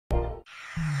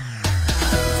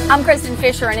I'm Kristen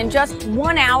Fisher, and in just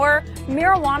 1 hour,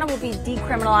 marijuana will be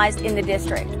decriminalized in the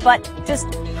district. But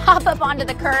just hop up onto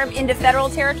the curb into federal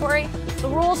territory, the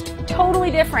rules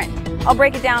totally different. I'll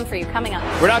break it down for you coming up.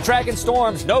 We're not tracking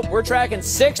storms. Nope, we're tracking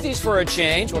 60s for a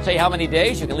change. We'll tell you how many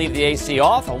days you can leave the AC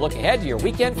off. I'll look ahead to your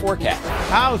weekend forecast.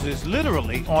 Houses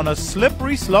literally on a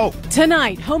slippery slope.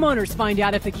 Tonight, homeowners find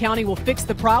out if the county will fix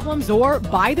the problems or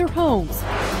buy their homes.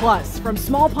 Plus, from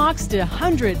smallpox to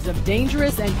hundreds of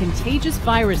dangerous and contagious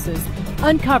viruses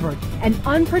uncovered and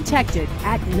unprotected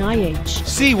at NIH.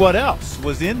 See what else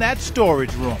was in that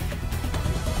storage room.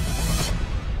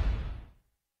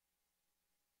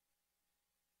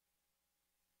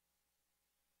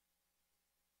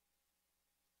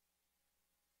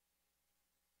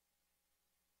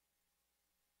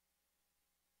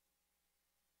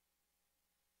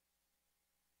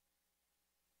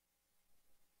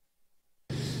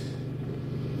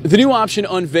 The new option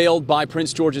unveiled by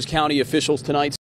Prince George's County officials tonight